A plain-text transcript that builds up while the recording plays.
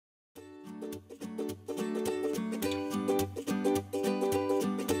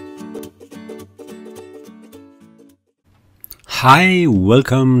Hi,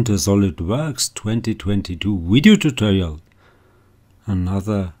 welcome to SolidWorks 2022 video tutorial.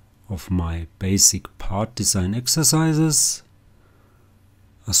 Another of my basic part design exercises.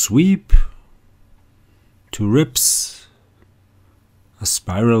 A sweep, 2 ribs, a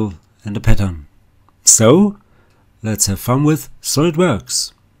spiral and a pattern. So, let's have fun with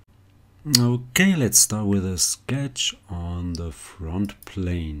SolidWorks. Okay, let's start with a sketch on the front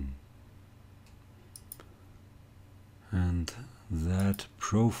plane. And that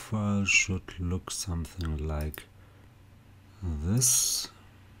profile should look something like this.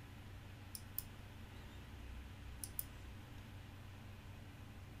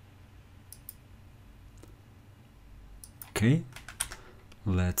 Okay,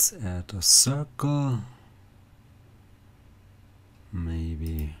 let's add a circle,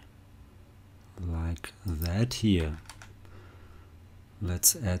 maybe like that here.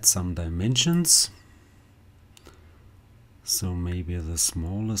 Let's add some dimensions. So maybe the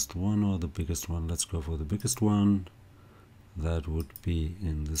smallest one or the biggest one. Let's go for the biggest one. That would be,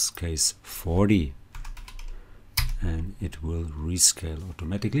 in this case, 40. And it will rescale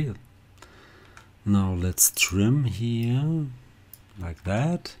automatically. Now let's trim here, like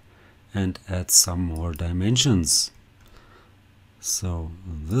that, and add some more dimensions. So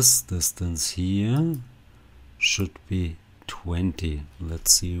this distance here should be 20.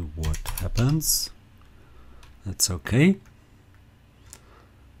 Let's see what happens. That's okay.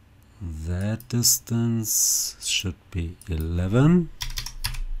 That distance should be 11,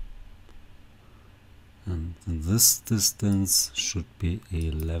 and this distance should be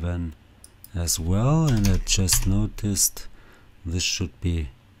 11 as well, and I just noticed this should be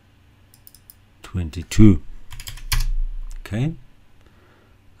 22. Okay,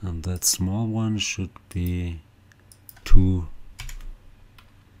 and that small one should be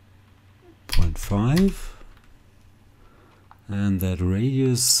 2.5. And that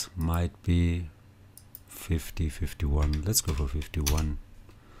radius might be 51. Let's go for 51.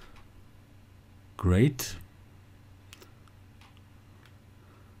 Great.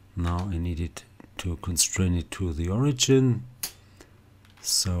 Now I need it to constrain it to the origin.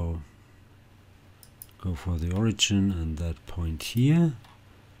 So go for the origin and that point here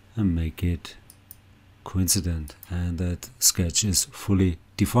and make it coincident. And that sketch is fully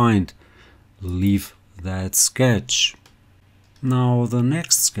defined. Leave that sketch. Now the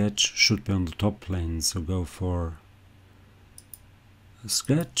next sketch should be on the top plane, so go for a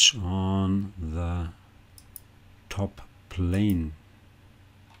sketch on the top plane.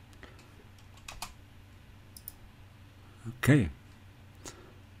 Okay,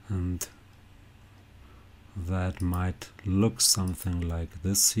 and that might look something like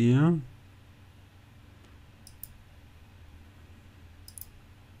this here.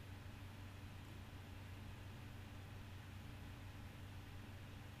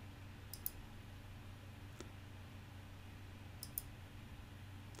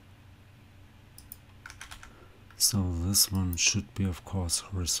 So this one should be, of course,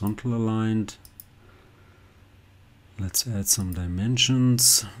 horizontal aligned. Let's add some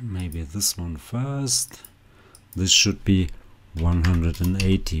dimensions. Maybe this one first. This should be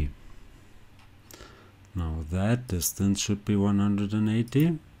 180. Now that distance should be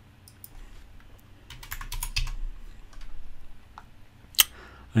 180.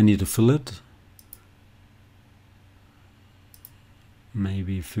 I need a fillet.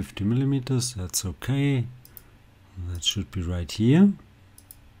 Maybe 50 millimeters. That's okay. That should be right here,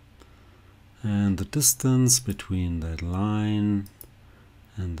 and the distance between that line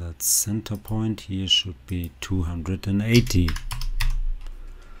and that center point here should be 280.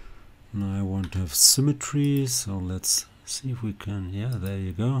 Now I want to have symmetry, so let's see if we can, yeah, there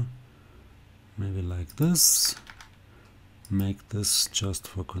you go, maybe like this. Make this just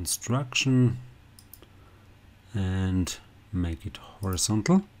for construction and make it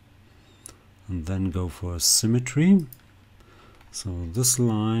horizontal. And then go for symmetry. So this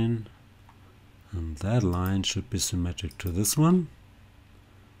line and that line should be symmetric to this one.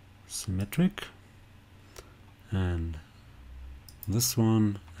 Symmetric. And this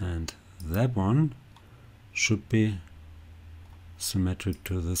one and that one should be symmetric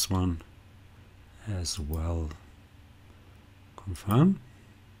to this one as well. Confirm.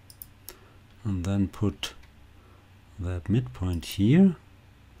 And then put that midpoint here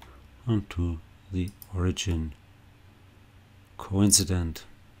onto the origin coincident.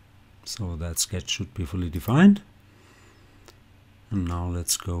 So that sketch should be fully defined. And now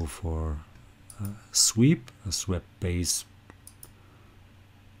let's go for a sweep, a swept base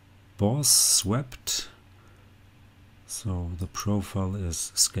boss swept. So the profile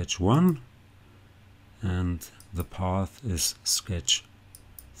is sketch 1, and the path is sketch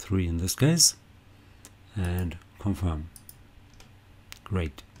 3 in this case, and confirm.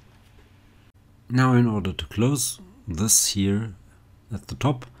 Great. Now in order to close this here at the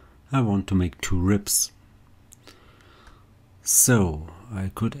top, I want to make 2 ribs. So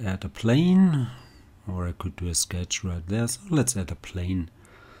I could add a plane, or I could do a sketch right there. So let's add a plane.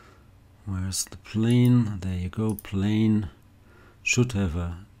 Where's the plane? There you go. Plane should have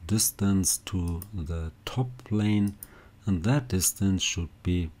a distance to the top plane, and that distance should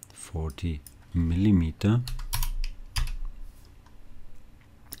be 40 millimeter.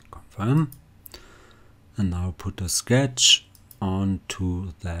 Confirm. And now put a sketch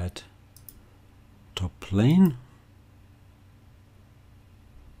onto that top plane,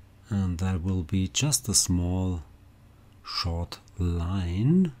 and that will be just a small short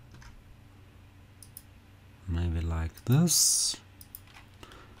line, maybe like this.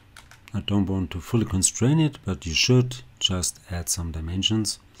 I don't want to fully constrain it, but you should just add some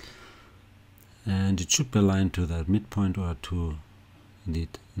dimensions, and it should be aligned to that midpoint or to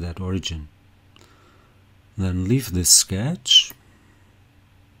that origin. Then leave this sketch,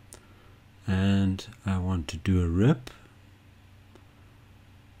 and I want to do a rib.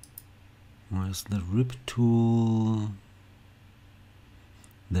 Where's the rib tool?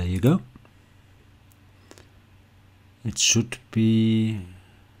 There you go. It should be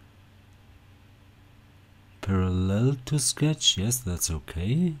parallel to sketch. Yes, that's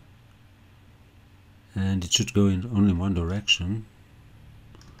okay. And it should go in only one direction.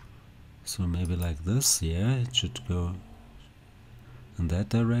 So maybe like this. Yeah, it should go in that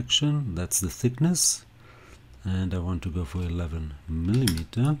direction. That's the thickness. And I want to go for 11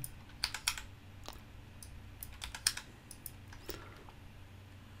 millimeter.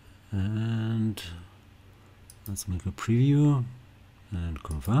 And let's make a preview and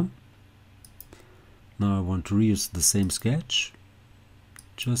confirm. Now I want to reuse the same sketch,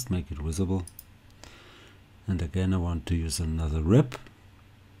 just make it visible. And again I want to use another rib.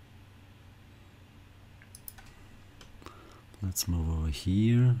 Let's move over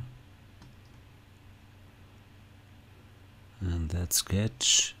here. And that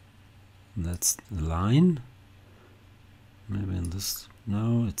sketch, that's the line. Maybe in this,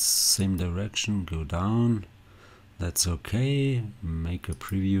 no, it's same direction, go down. That's okay. Make a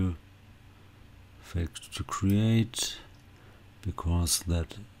preview, effect to create, because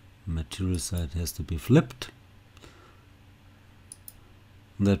that material side has to be flipped.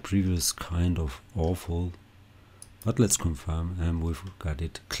 That preview is kind of awful, but let's confirm, and we've got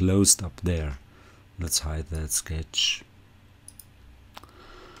it closed up there. Let's hide that sketch.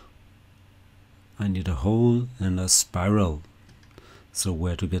 I need a hole and a spiral. So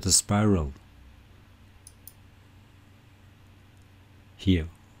where to get a spiral? Here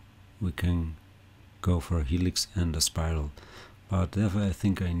we can go for a helix and a spiral, but therefore I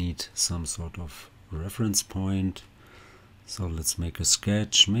think I need some sort of reference point. So let's make a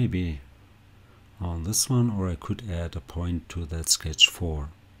sketch, maybe on this one, or I could add a point to that sketch 4.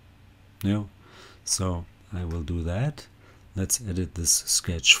 No, so I will do that. Let's edit this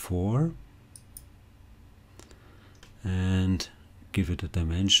sketch 4 and give it a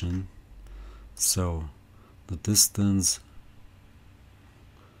dimension. So the distance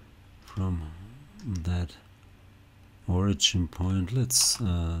from that origin point, let's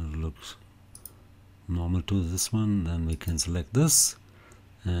look normal to this one, then we can select this,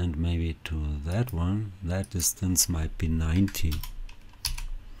 and maybe to that one, that distance might be 90.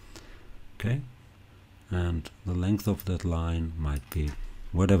 Okay, and the length of that line might be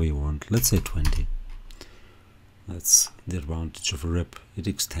whatever you want, let's say 20. That's the advantage of a rib, it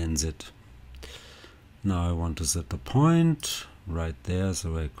extends it. Now I want to set the point right there,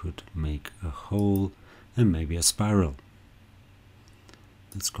 so I could make a hole and maybe a spiral.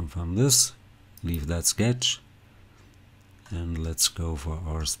 Let's confirm this, leave that sketch, and let's go for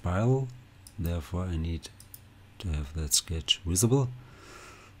our spiral. Therefore I need to have that sketch visible.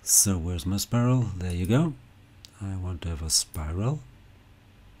 So where's my spiral? There you go. I want to have a spiral.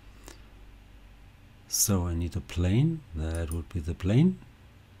 So I need a plane, that would be the plane.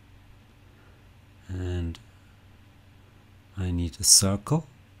 And I need a circle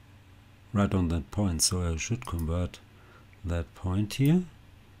right on that point, so I should convert that point here,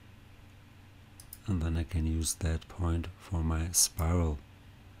 and then I can use that point for my spiral.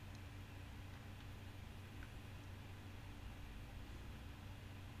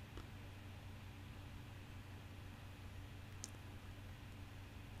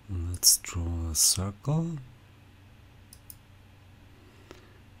 Let's draw a circle,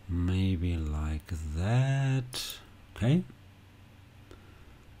 maybe like that. Okay,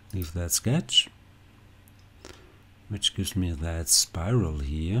 leave that sketch, which gives me that spiral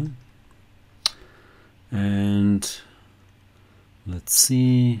here. And let's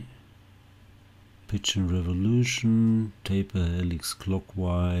see, pitch and revolution, taper helix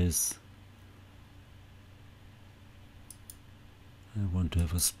clockwise. I want to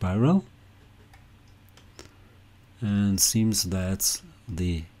have a spiral, and seems that's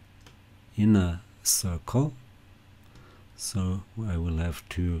the inner circle, so I will have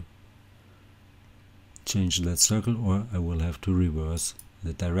to change that circle, or I will have to reverse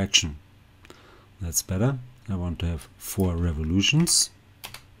the direction. That's better. I want to have 4 revolutions,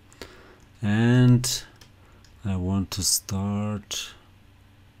 and I want to start,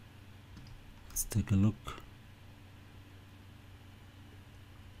 let's take a look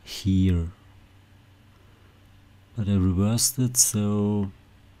here, but I reversed it, so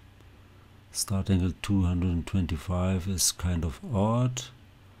starting at 225 is kind of odd.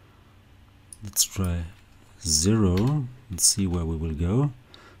 Let's try 0 and see where we will go.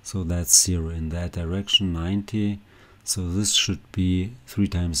 So that's 0 in that direction, 90. So this should be 3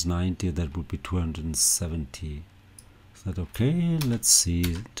 times 90, that would be 270. Is that okay? Let's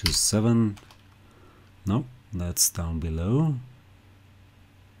see, 27. No, that's down below.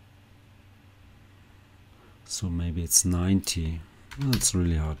 So maybe it's 90. That's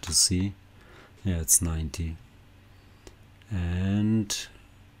really hard to see. Yeah, it's 90. And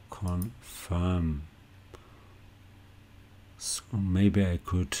confirm. So maybe I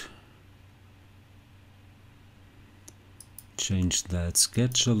could change that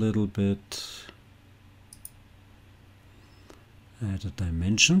sketch a little bit. Add a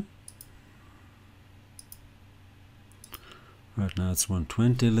dimension. Right now it's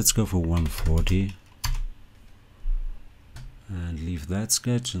 120. Let's go for 140. And leave that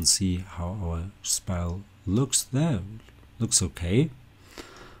sketch and see how our spiral looks. There, looks okay.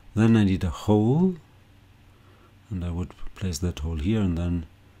 Then I need a hole, and I would place that hole here and then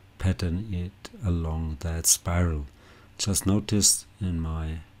pattern it along that spiral. Just noticed in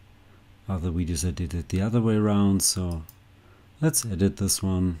my other videos I did it the other way around, so let's edit this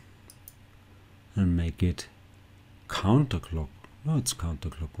one and make it counterclock. No, it's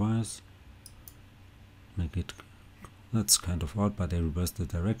counterclockwise. Make it, that's kind of odd, but I reversed the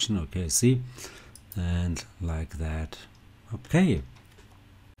direction. Okay, see, and like that. Okay.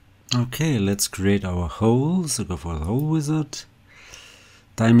 Okay, let's create our hole. So go for the hole wizard.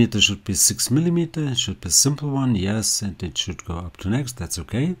 Diameter should be 6 mm. It should be a simple one, yes, and it should go up to next. That's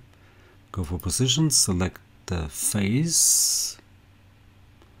okay. Go for positions. Select the face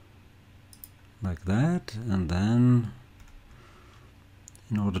like that, and then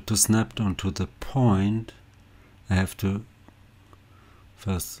in order to snap onto the point, I have to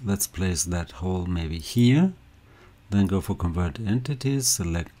first, let's place that hole maybe here, then go for convert entities,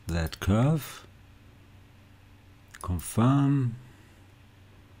 select that curve, confirm,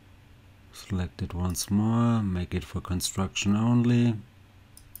 select it once more, make it for construction only,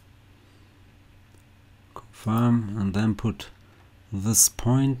 confirm, and then put this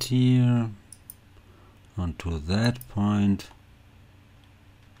point here onto that point.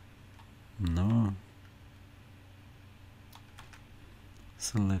 No.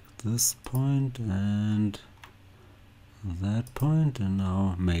 Select this point and that point, and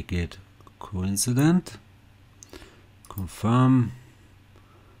now make it coincident. Confirm.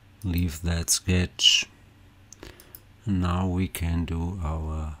 Leave that sketch. And now we can do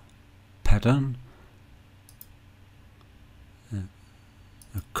our pattern.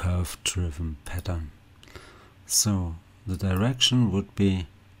 A curve-driven pattern. So the direction would be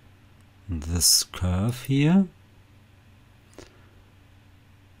this curve here.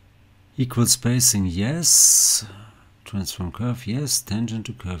 Equal spacing, yes. Transform curve, yes. Tangent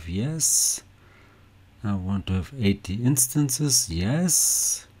to curve, yes. I want to have 80 instances,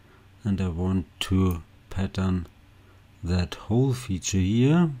 yes. And I want to pattern that whole feature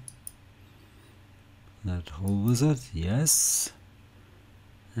here. That whole wizard, yes.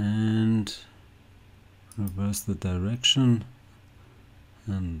 And reverse the direction.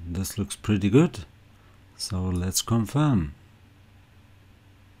 And this looks pretty good. So let's confirm.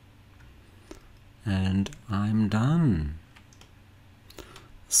 And I'm done.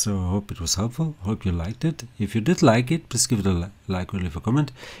 So I hope it was helpful. Hope you liked it. If you did like it, please give it a like or leave a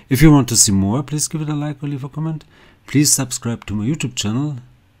comment. If you want to see more, please give it a like or leave a comment. Please subscribe to my YouTube channel.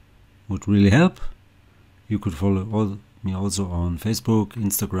 Would really help. You could follow me also on Facebook,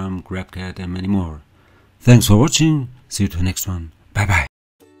 Instagram, GrabCAD, and many more. Thanks for watching. See you to the next one. Bye bye.